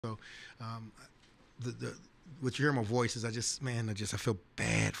So, um, the what you hear in my voice is I feel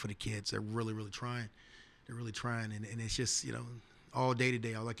bad for the kids. They're really really trying. They're really trying, and it's just all day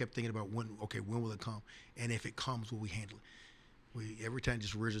today. All I kept thinking about when will it come, and if it comes, will we handle it? We every time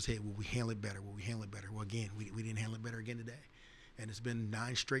just rears its head. Will we handle it better? Will we handle it better? Well, again, we didn't handle it better again today, and it's been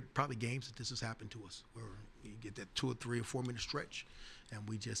 9 straight probably games that this has happened to us, where you get that 2 or 3 or 4 minute stretch, and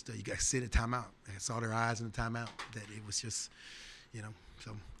we just you got to sit at timeout. I saw their eyes in the timeout that it was just you know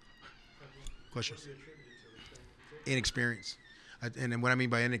so questions. Inexperience. And then what I mean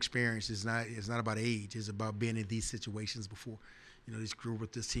by inexperience is not about age. It's about being in these situations before. This group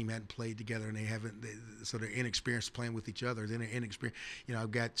with this team hadn't played together, and so they're inexperienced playing with each other. Then they're inexperienced.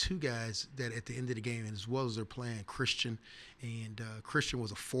 I've got two guys that at the end of the game, and as well as they're playing, Christian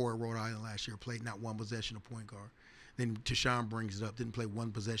was a 4 at Rhode Island last year, played not one possession of point guard. Then Tashawn brings it up, didn't play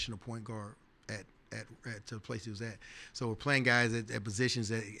one possession of point guard at the place he was at. So we're playing guys at positions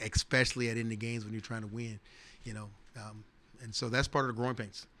that, especially at end of games when you're trying to win, you know, and so that's part of the growing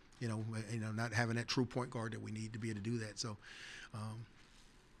pains. Not having that true point guard that we need to be able to do that. Um,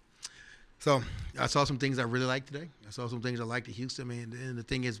 so I saw some things I really liked today. I saw some things I liked at Houston, man. And the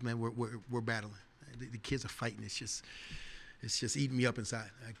thing is, man, we're battling. The kids are fighting. It's just eating me up inside.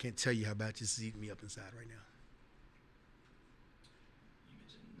 I can't tell you how bad it's just eating me up inside right now. You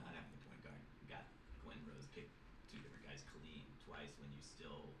mentioned not having the point guard. You got Glenn Rose picked 2 different guys clean twice when you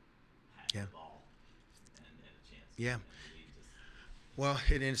still had Yeah. the ball and a chance. Yeah. And really just Well,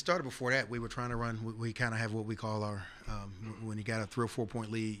 it started before that. We were trying to run. We kind of have what we call our when you got a 3 or 4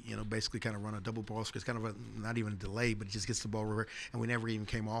 point lead. Basically kind of run a double ball. It's kind of not even a delay, but it just gets the ball over, and we never even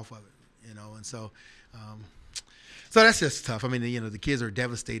came off of it. And so. So that's just tough. I mean, the kids are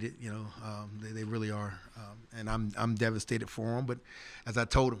devastated. They really are, and I'm devastated for them. But as I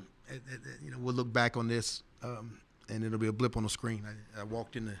told them, we'll look back on this, and it'll be a blip on the screen. I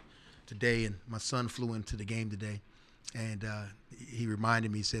walked in today, and my son flew into the game today, and he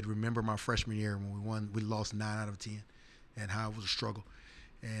reminded me. He said, "Remember my freshman year when we won? We lost 9 out of 10, and how it was a struggle."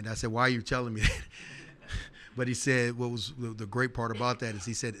 And I said, "Why are you telling me that?" But he said, "What was the great part about that is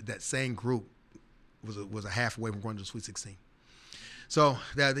he said that same group was a halfway from going to the Sweet 16. So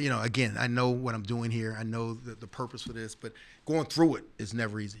that again, I know what I'm doing here. I know the purpose for this, but going through it is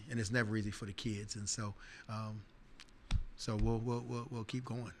never easy, and it's never easy for the kids. And so, so we'll keep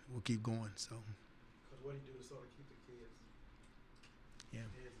going. We'll keep going. So. Because what do you do to sort of keep the kids? Yeah.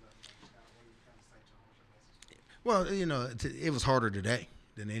 Kids what do you kind of say to them? What's your message? Well, it was harder today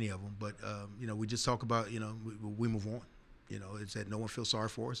than any of them, but we just talk about we move on. It's that no one feels sorry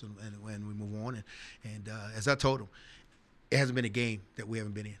for us, and we move on. And as I told them, it hasn't been a game that we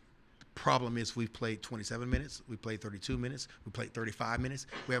haven't been in. The problem is we've played 27 minutes, we played 32 minutes, we played 35 minutes.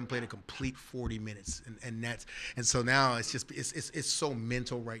 We haven't played a complete 40 minutes, and so now it's so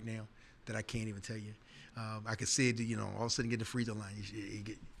mental right now that I can't even tell you. I can see it, all of a sudden get the free throw line.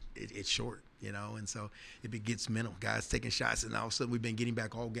 It's short, and so it gets mental. Guys taking shots, and all of a sudden we've been getting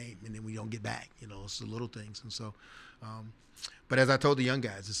back all game, and then we don't get back. It's the little things, and so. But as I told the young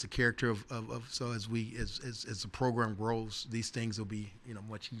guys, it's the character of so as the program grows, these things will be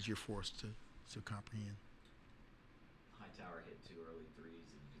much easier for us to comprehend. Hightower hit 2 early threes,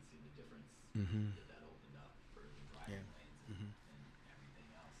 and you could see the difference Mm-hmm. that opened up for the driving Yeah. lanes Mm-hmm. and everything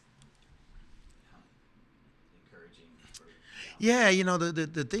else. How encouraging for Yeah,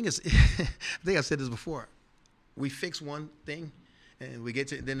 the thing is, I think I said this before. We fix one thing, and we get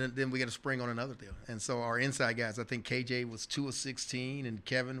to then we get a spring on another deal. And so our inside guys, I think KJ was 2 of 16, and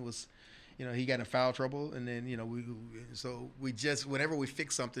Kevin was, he got in foul trouble, and then we just whenever we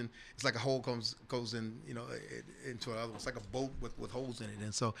fix something, it's like a hole goes in into another one. It's like a boat with holes in it.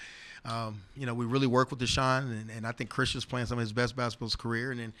 And so, we really work with Deshaun, and I think Christian's playing some of his best basketball of his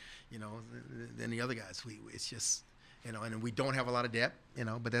career, and then the other guys, it's just. And we don't have a lot of depth,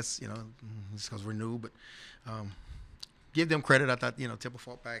 but that's, just because we're new. But give them credit. I thought, Temple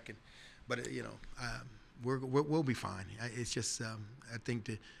fought back, but we'll be fine. It's just, I think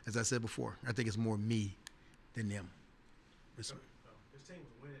that, as I said before, I think it's more me than them. This team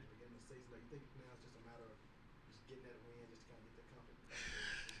was winning at the beginning of the season. Like, you think now it's just a matter of just getting that win, just to kind of get the confidence.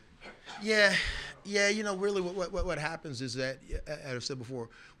 Yeah. Really, what happens is that, as I've said before,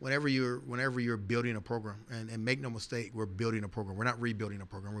 whenever you're building a program, and make no mistake, we're building a program. We're not rebuilding a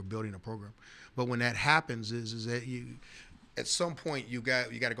program. We're building a program. But when that happens, is that at some point you got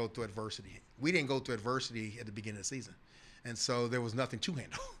to go through adversity. We didn't go through adversity at the beginning of the season, and so there was nothing to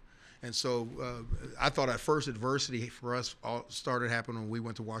handle. And so I thought at first adversity for us all started happening when we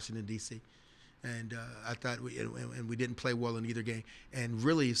went to Washington, D.C., and I thought we didn't play well in either game. And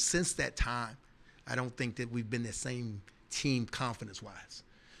really, since that time, I don't think that we've been the same team confidence-wise.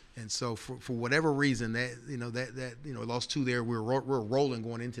 And so for whatever reason that lost 2 there, we're rolling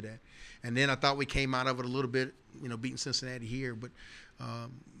going into that. And then I thought we came out of it a little bit, beating Cincinnati here, but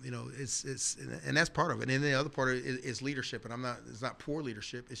it's and that's part of it. And then the other part of it is leadership, and it's not poor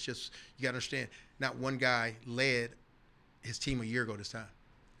leadership. It's just you got to understand, not one guy led his team a year ago this time.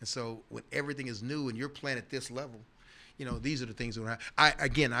 And so when everything is new and you're playing at this level, these are the things that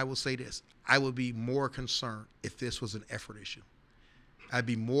I will say this. I would be more concerned if this was an effort issue. I'd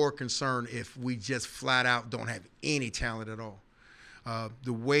be more concerned if we just flat out don't have any talent at all.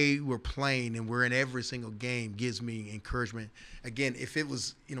 The way we're playing and we're in every single game gives me encouragement. Again, if it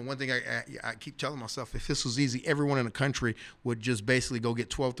was, one thing I keep telling myself, if this was easy, everyone in the country would just basically go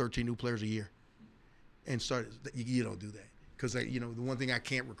get 12, 13 new players a year and start. You don't do that because, the one thing I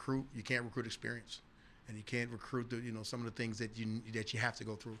can't recruit, you can't recruit experience. And you can't recruit some of the things that you have to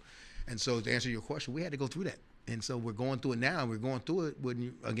go through. And so to answer your question, we had to go through that. And so we're going through it now, and we're going through it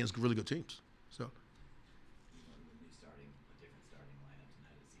against really good teams. So. A different starting lineup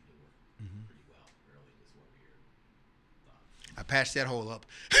tonight, it seemed to work pretty well early. Just what were your thoughts? I patched that hole up.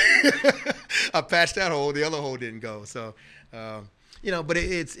 I patched that hole. The other hole didn't go. So, but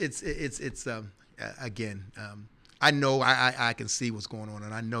it's again. I know I can see what's going on,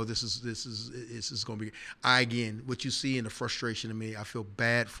 and I know this is going to be. Again, what you see in the frustration in me, I feel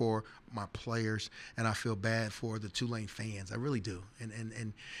bad for my players, and I feel bad for the Tulane fans. I really do.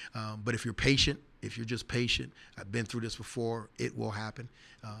 But if you're patient, if you're just patient, I've been through this before. It will happen.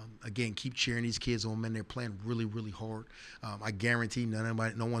 Again, keep cheering these kids on, man. They're playing really, really hard. I guarantee no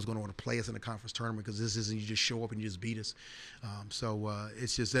one's going to want to play us in the conference tournament because this isn't you just show up and you just beat us.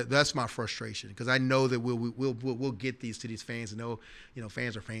 It's just that's my frustration because I know that we'll get these to these fans, and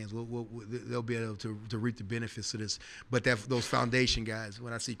fans are fans. They'll be able to reap the benefits of this. But those foundation guys,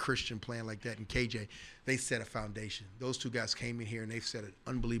 when I see Christian playing like that and KJ, they set a foundation. Those 2 guys came in here and they've set an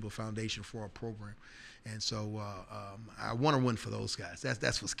unbelievable foundation for our program. And so I want to win for those guys.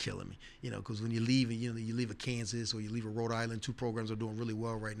 That's what's killing me, because when you leave, you leave a Kansas or you leave a Rhode Island, 2 programs are doing really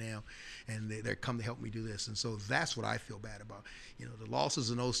well right now, and they're come to help me do this. And so that's what I feel bad about. The losses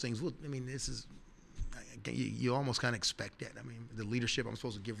and those things. This is you almost kind of expect that. The leadership, I'm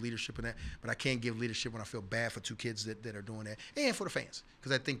supposed to give leadership in that, but I can't give leadership when I feel bad for 2 kids that are doing that, and for the fans,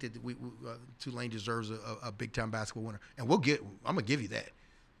 because I think that Tulane deserves a big time basketball winner, and I'm gonna give you that.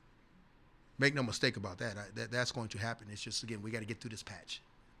 Make no mistake about that. That's going to happen. It's just, again, we got to get through this patch.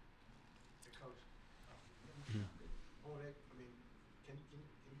 Hey, Coach. On that, can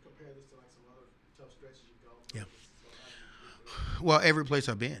you compare this to like some other tough stretches you've gone through? Yeah. Well, every place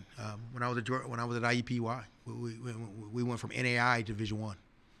I've been. When I was at IUPUI, we went from NAI to Division I,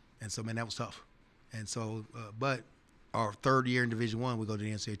 and so that was tough. And so, but our 3rd year in Division I, we go to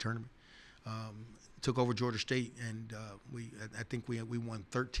the NCAA tournament. Took over Georgia State, and I think we won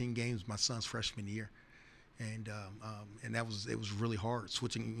 13 games my son's freshman year, and it was really hard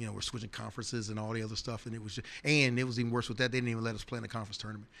switching. We're switching conferences and all the other stuff, and it was even worse with that. They didn't even let us play in the conference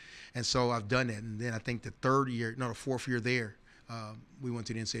tournament, and so I've done that. And then I think the 4th year there, we went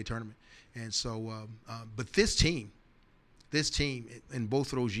to the NCAA tournament, and so but this team in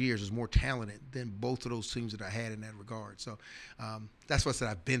both of those years is more talented than both of those teams that I had in that regard. So that's why I said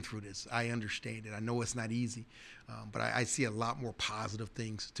I've been through this. I understand it. I know it's not easy, but I see a lot more positive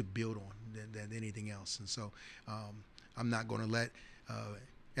things to build on than anything else. And so I'm not going to let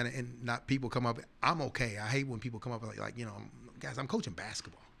and not people come up. I'm okay. I hate when people come up like guys, I'm coaching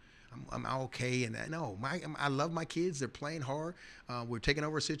basketball. I'm okay, and I love my kids. They're playing hard. We're taking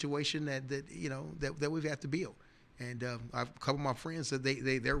over a situation that we've had to build. And a couple of my friends said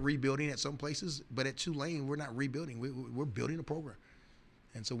they're rebuilding at some places, but at Tulane, we're not rebuilding. We're building a program.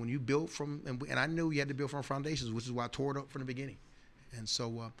 And so when you build and I knew you had to build from foundations, which is why I tore it up from the beginning. And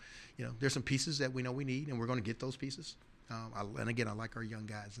so, there's some pieces that we know we need, and we're going to get those pieces. And again, I like our young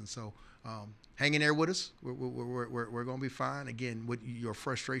guys. And so hang in there with us. We're going to be fine. Again, with your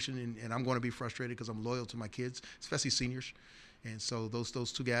frustration, and I'm going to be frustrated because I'm loyal to my kids, especially seniors. And so those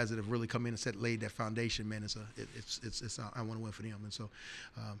 2 guys that have really come in and laid that foundation, man, I want to win for them. And so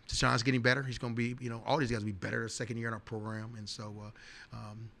Tashawn's getting better. He's going to be, all these guys will be better 2nd year in our program. And so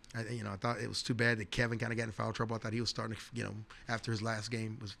I thought it was too bad that Kevin kind of got in foul trouble. I thought he was starting to, after his last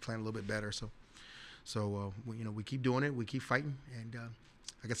game, was playing a little bit better. So we keep doing it. We keep fighting. And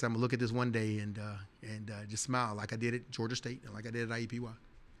like I said, I'm gonna look at this one day and just smile like I did at Georgia State and like I did at IUPUI.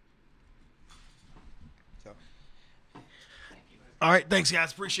 So. All right, thanks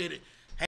guys, appreciate it.